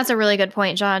a really good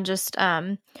point, John. Just,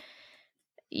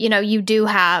 you do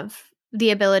have the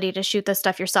ability to shoot this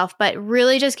stuff yourself, but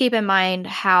really just keep in mind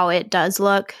how it does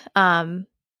look, and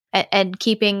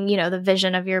keeping, the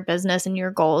vision of your business and your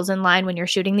goals in line when you're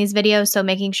shooting these videos. So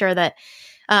making sure that,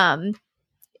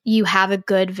 you have a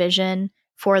good vision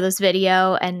for this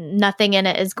video, and nothing in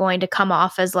it is going to come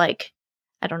off as like,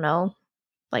 I don't know,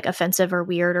 like offensive or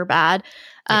weird or bad.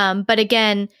 But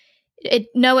again, it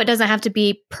doesn't have to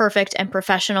be perfect and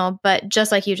professional, but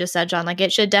just like you just said, John, like you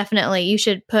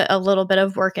should put a little bit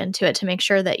of work into it to make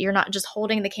sure that you're not just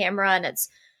holding the camera and it's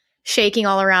shaking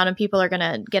all around and people are going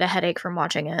to get a headache from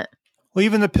watching it. Well,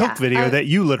 even the Pilk video that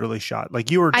you literally shot,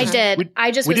 like you were just,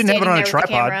 we didn't have it on a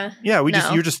tripod. Yeah.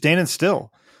 You're just standing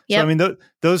still. Yep. So, I mean,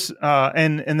 those,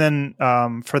 and then,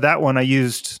 for that one, I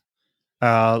used,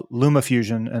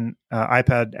 LumaFusion and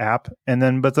iPad app, and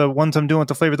then but the ones I'm doing with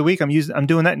the Flavor of the Week, I'm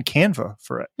doing that in Canva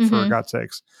for God's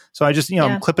sakes. So I just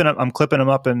I'm clipping them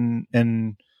up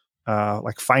in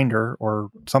like Finder or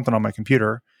something on my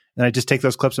computer, and I just take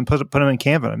those clips and put them in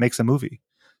Canva, and it makes a movie.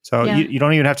 So you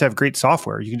don't even have to have great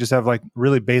software. You can just have like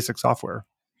really basic software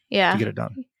to get it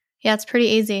done. Yeah, it's pretty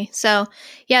easy. So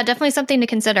yeah, definitely something to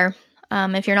consider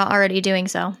if you're not already doing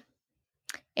so.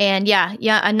 And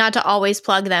and not to always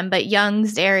plug them, but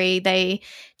Young's Dairy, they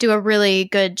do a really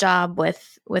good job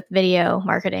with video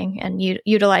marketing and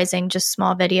utilizing just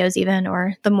small videos even,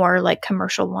 or the more like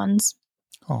commercial ones.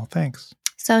 Oh, thanks.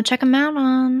 So check them out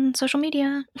on social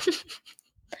media.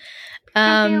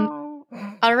 All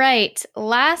right.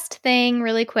 Last thing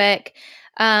really quick.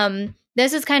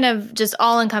 This is kind of just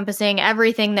all encompassing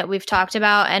everything that we've talked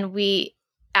about. And we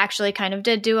actually kind of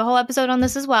did do a whole episode on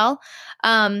this as well.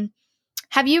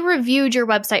 Have you reviewed your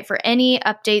website for any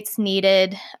updates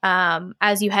needed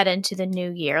as you head into the new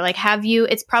year? Like,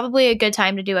 it's probably a good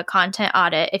time to do a content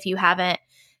audit if you haven't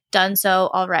done so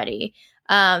already.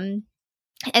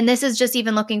 And this is just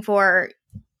even looking for,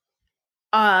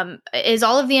 is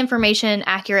all of the information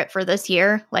accurate for this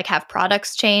year? Like, have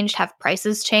products changed? Have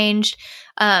prices changed?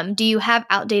 Do you have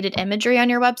outdated imagery on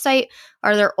your website?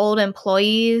 Are there old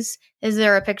employees? Is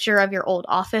there a picture of your old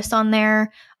office on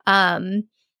there?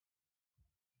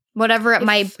 Whatever it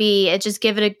might be, just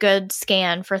give it a good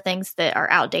scan for things that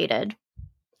are outdated.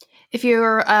 If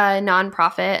you're a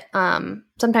nonprofit,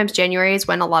 sometimes January is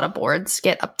when a lot of boards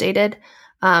get updated,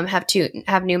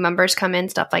 have new members come in,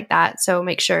 stuff like that. So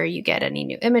make sure you get any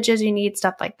new images you need,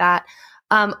 stuff like that.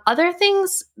 Other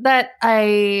things that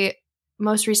I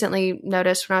most recently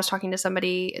noticed when I was talking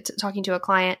to a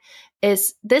client,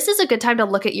 is this is a good time to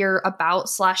look at your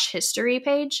about/history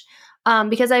page.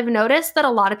 Because I've noticed that a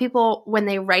lot of people, when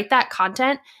they write that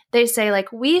content, they say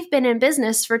like, we've been in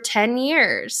business for 10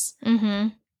 years. Mm-hmm.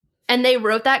 And they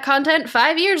wrote that content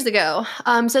 5 years ago.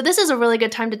 So this is a really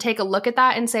good time to take a look at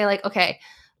that and say like, okay,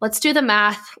 let's do the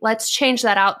math. Let's change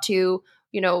that out to,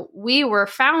 we were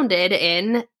founded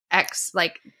in X,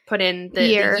 like put in the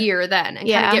year then and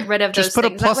kind of get rid of those things. Just put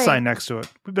a plus sign next to it.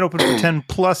 We've been open for 10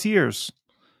 plus years.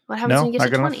 What happens when you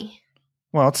get to 20?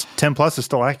 Well, it's 10 plus is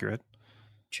still accurate.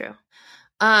 True.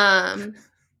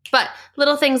 But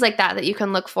little things like that you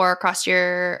can look for across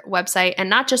your website, and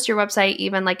not just your website,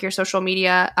 even like your social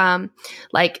media.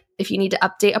 Like if you need to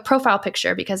update a profile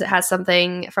picture because it has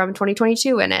something from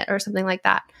 2022 in it or something like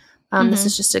that. This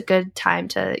is just a good time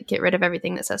to get rid of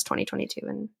everything that says 2022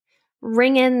 and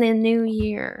ring in the new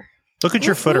year. Look at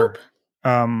your footer.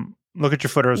 Look at your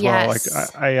footer as well. Like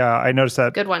I noticed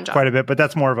that good one, John. Quite a bit, but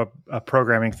that's more of a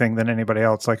programming thing than anybody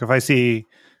else. Like if I see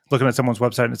looking at someone's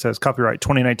website and it says copyright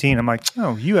 2019, I'm like,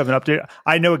 oh, you haven't updated.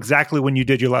 I know exactly when you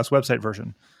did your last website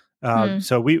version.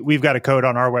 So we've got a code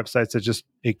on our websites that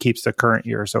it keeps the current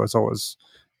year. So it's always,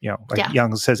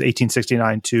 Young says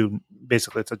 1869 to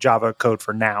basically it's a Java code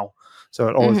for now. So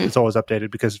it's always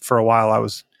updated, because for a while I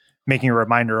was making a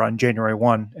reminder on January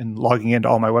 1 and logging into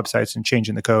all my websites and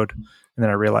changing the code. And then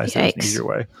I realized there's an easier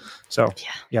way. So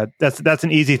that's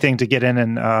an easy thing to get in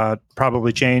and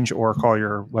probably change, or call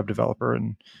your web developer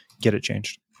and get it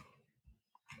changed.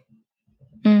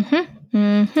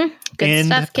 Good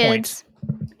stuff, kids.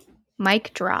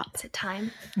 Mic drop. Is it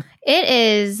time? It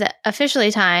is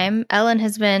officially time. Ellen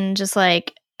has been just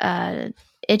like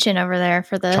itching over there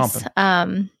for this.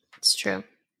 Chomping. It's true.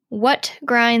 What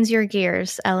grinds your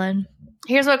gears, Ellen?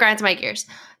 Here's what grinds my gears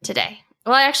today.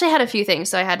 Well, I actually had a few things,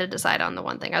 so I had to decide on the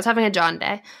one thing. I was having a John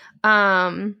day.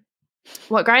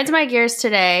 What grinds my gears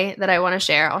today that I want to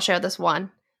share, I'll share this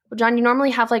one. Well, John, you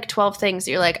normally have like 12 things.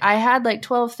 You're like, I had like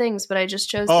 12 things, but I just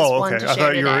chose this one to share. I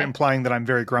thought you were implying that I'm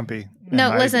very grumpy. No,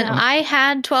 listen, I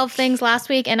had 12 things last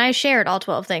week, and I shared all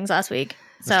 12 things last week.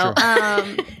 So,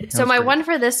 so my one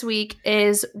for this week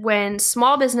is when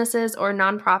small businesses or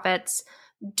nonprofits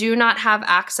do not have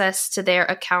access to their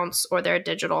accounts or their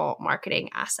digital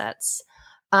marketing assets.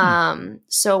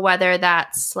 So whether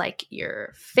that's like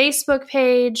your Facebook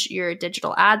page, your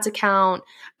digital ads account,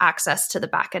 access to the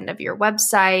back end of your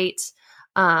website,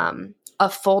 a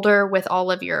folder with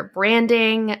all of your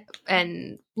branding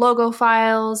and logo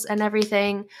files and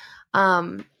everything.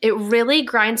 It really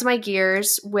grinds my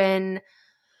gears when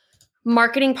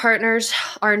marketing partners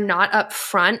are not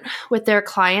upfront with their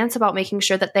clients about making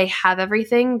sure that they have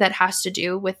everything that has to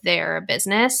do with their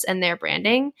business and their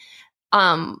branding.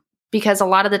 Because a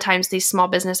lot of the times these small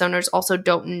business owners also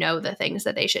don't know the things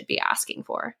that they should be asking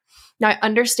for. Now, I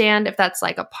understand if that's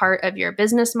like a part of your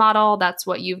business model, that's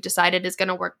what you've decided is going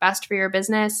to work best for your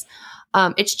business.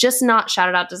 It's just not Shout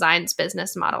It Out Design's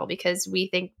business model, because we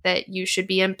think that you should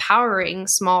be empowering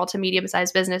small to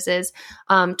medium-sized businesses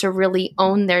to really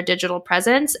own their digital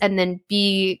presence and then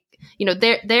be,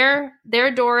 their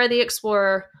Dora the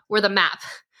Explorer, we're the map.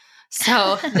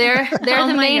 So they're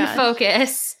the main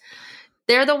focus.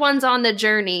 They're the ones on the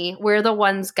journey. We're the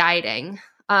ones guiding.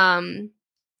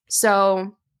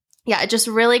 So it just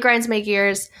really grinds my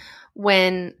gears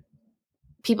when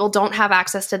people don't have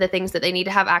access to the things that they need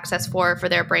to have access for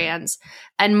their brands.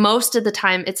 And most of the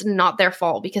time, it's not their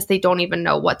fault, because they don't even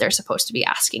know what they're supposed to be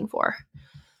asking for.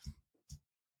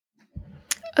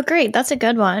 Agreed. That's a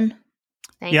good one.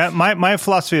 Thanks. Yeah, my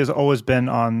philosophy has always been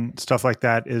on stuff like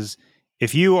that is,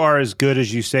 if you are as good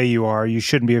as you say you are, you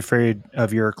shouldn't be afraid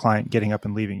of your client getting up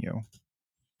and leaving you.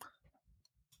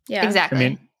 Yeah, exactly. I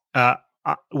mean,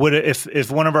 would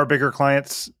if one of our bigger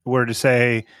clients were to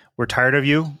say, we're tired of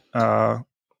you, we're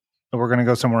going to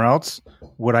go somewhere else,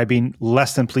 would I be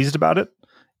less than pleased about it?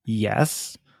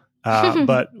 Yes.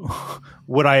 But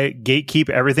would I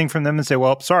gatekeep everything from them and say,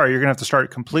 well, sorry, you're going to have to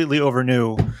start completely over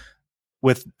new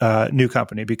with a new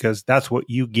company, because that's what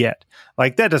you get?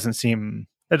 Like, that doesn't seem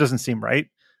That doesn't seem right.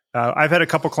 I've had a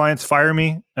couple clients fire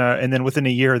me, and then within a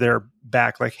year, they're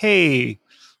back like, hey,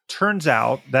 turns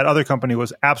out that other company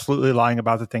was absolutely lying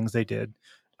about the things they did.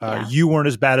 You weren't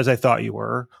as bad as I thought you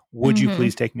were. Would you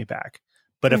please take me back?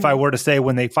 But if I were to say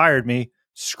when they fired me,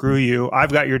 screw you,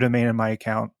 I've got your domain in my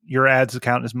account. Your ads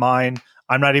account is mine.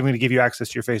 I'm not even going to give you access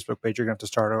to your Facebook page. You're going to have to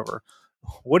start over.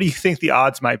 What do you think the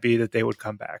odds might be that they would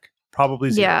come back? Probably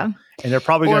zero. Yeah. And they're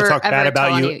probably going to talk bad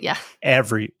about you.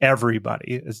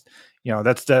 Everybody is,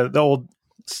 that's the old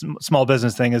small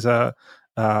business thing is a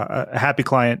happy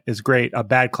client is great. A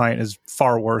bad client is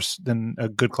far worse than a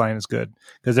good client is good,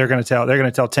 because they're going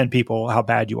to tell 10 people how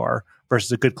bad you are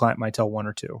versus a good client might tell 1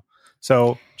 or 2.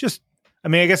 So I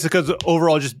guess it's because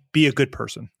overall, just be a good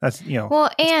person. That's,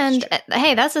 Well, and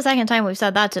hey, that's the second time we've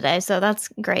said that today. So that's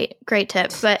great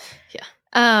tip. But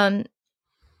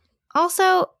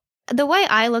also the way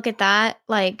I look at that,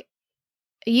 like,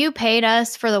 you paid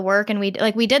us for the work and we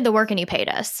did the work and you paid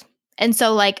us. And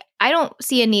so, like, I don't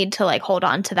see a need to, like, hold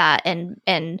on to that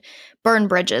and burn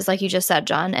bridges, like you just said,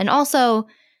 John. And also,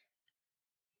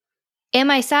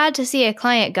 am I sad to see a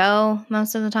client go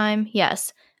most of the time?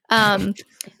 Yes.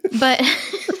 But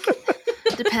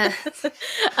depends.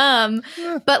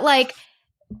 But, like,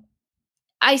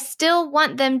 I still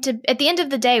want them to, at the end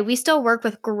of the day, we still work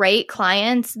with great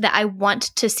clients that I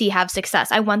want to see have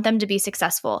success. I want them to be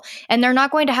successful. And they're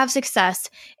not going to have success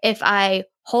if I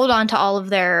hold on to all of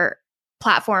their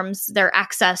platforms, their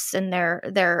access and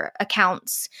their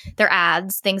accounts, their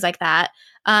ads, things like that.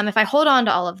 If I hold on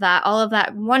to all of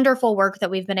that wonderful work that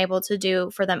we've been able to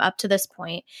do for them up to this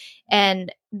point,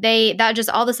 and that just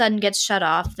all of a sudden gets shut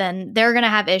off, then they're going to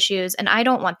have issues. And I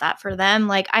don't want that for them.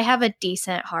 Like, I have a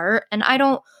decent heart and I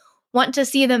don't want to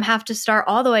see them have to start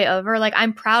all the way over. Like,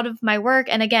 I'm proud of my work.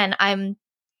 And again, I'm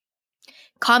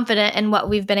confident in what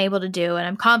we've been able to do. And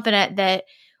I'm confident that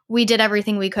we did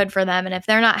everything we could for them. And if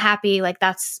they're not happy, like,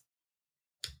 that's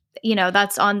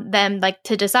on them, like,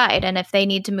 to decide. And if they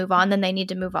need to move on, then they need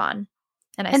to move on.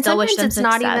 And I still wish them it's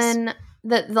success. Not even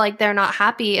that, like, they're not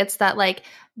happy. It's that, like,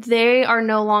 they are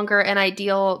no longer an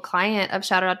ideal client of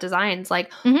Shout Out Designs.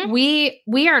 Like, we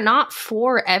are not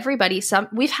for everybody.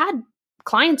 We've had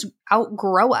clients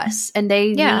outgrow us and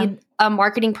they need a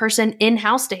marketing person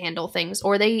in-house to handle things,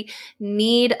 or they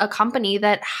need a company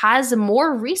that has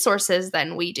more resources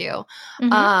than we do.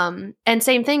 And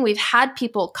same thing, we've had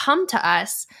people come to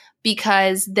us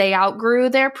because they outgrew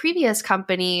their previous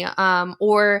company,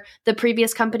 or the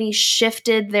previous company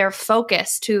shifted their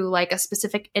focus to, like, a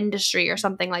specific industry or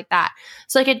something like that.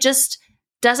 So, like, it just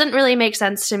doesn't really make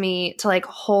sense to me to, like,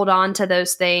 hold on to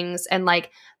those things and, like,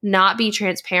 not be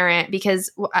transparent,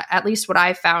 because at least what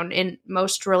I found in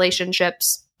most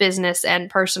relationships, business and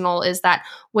personal, is that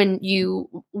when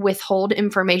you withhold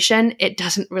information, it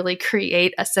doesn't really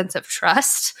create a sense of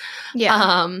trust.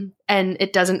 And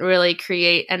it doesn't really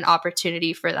create an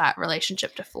opportunity for that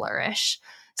relationship to flourish.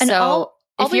 And so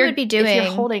all we would be doing, if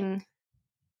you're holding,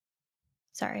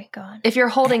 sorry, go on. If you're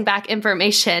holding back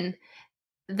information,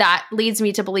 that leads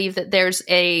me to believe that there's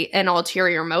an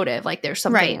ulterior motive, like there's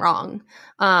something wrong.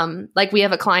 Like, we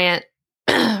have a client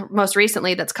most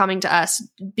recently that's coming to us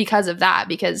because of that,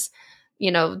 because,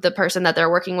 the person that they're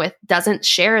working with doesn't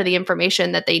share the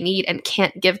information that they need and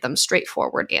can't give them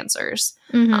straightforward answers.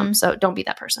 So don't be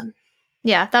that person.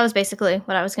 Yeah, that was basically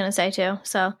what I was going to say too.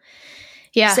 So,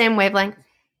 yeah. Same wavelength.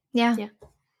 Yeah.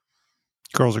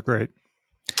 Girls are great.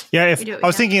 Yeah, I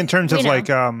was thinking in terms of, like,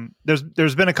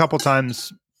 there's been a couple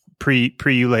times pre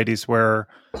you ladies where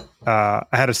I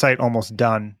had a site almost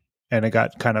done and it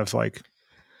got kind of, like,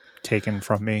 taken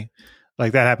from me.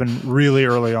 Like, that happened really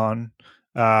early on,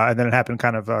 and then it happened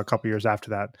kind of a couple years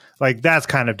after that. Like, that's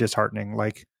kind of disheartening.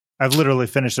 Like, I've literally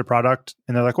finished the product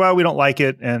and they're like, well, we don't like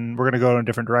it and we're going to go in a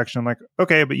different direction. I'm like,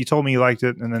 okay, but you told me you liked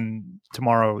it, and then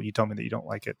tomorrow you told me that you don't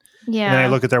like it. Yeah. And then I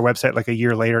look at their website like a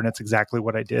year later and it's exactly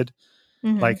what I did.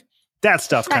 Like, that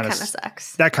stuff kind of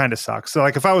sucks. That kind of sucks. So,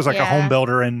 like, if I was, like, a home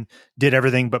builder and did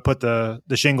everything but put the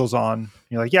shingles on,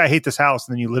 you're like, yeah, I hate this house,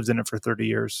 and then you lived in it for 30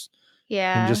 years.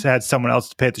 Yeah. And just had someone else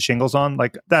to put the shingles on,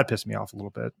 like, that pissed me off a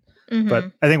little bit.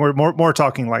 But I think we're more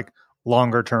talking, like,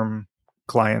 longer term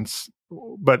clients,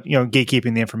 but,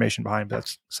 gatekeeping the information behind, but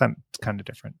that's kind of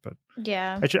different. But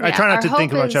I try not to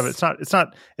think much of it.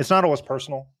 It's not always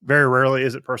personal. Very rarely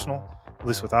is it personal, at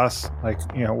least with us. Like,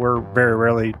 we're very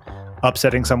rarely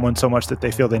upsetting someone so much that they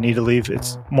feel they need to leave.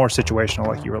 It's more situational,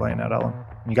 like you were laying out, Ellen.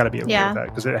 You got to be aware of that,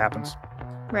 because it happens.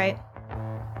 Right.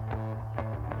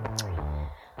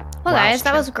 Well, guys,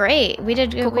 that was great. We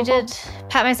did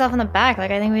pat myself on the back. Like,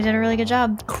 I think we did a really good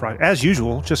job. As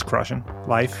usual, just crushing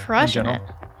life. Crushing in it.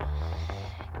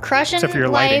 Crushing Except for your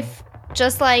life.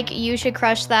 just like you should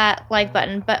crush that like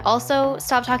button, but also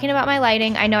stop talking about my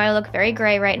lighting. I know I look very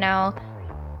gray right now.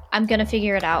 I'm going to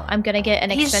figure it out. I'm going to get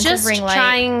an expensive ring light. He's just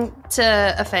trying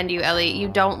to offend you, Ellie. You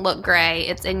don't look gray.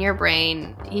 It's in your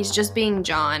brain. He's just being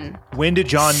John. When did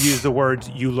John use the words,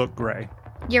 you look gray?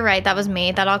 You're right. That was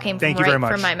me. That all came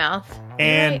from my mouth.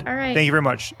 And all right. Thank you very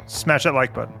much. Smash that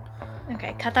like button.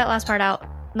 Okay, cut that last part out.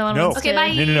 No one wants to. Okay,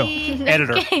 bye. No.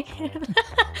 Editor.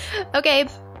 Okay,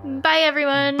 bye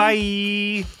everyone.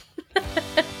 Bye.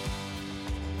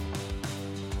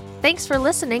 Thanks for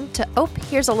listening to Ope,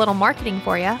 Here's a Little Marketing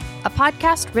For Ya, a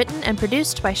podcast written and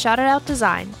produced by Shout It Out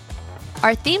Design.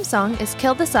 Our theme song is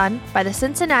Kill the Sun by the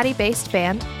Cincinnati-based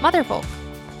band Motherfolk.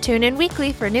 Tune in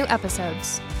weekly for new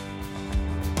episodes.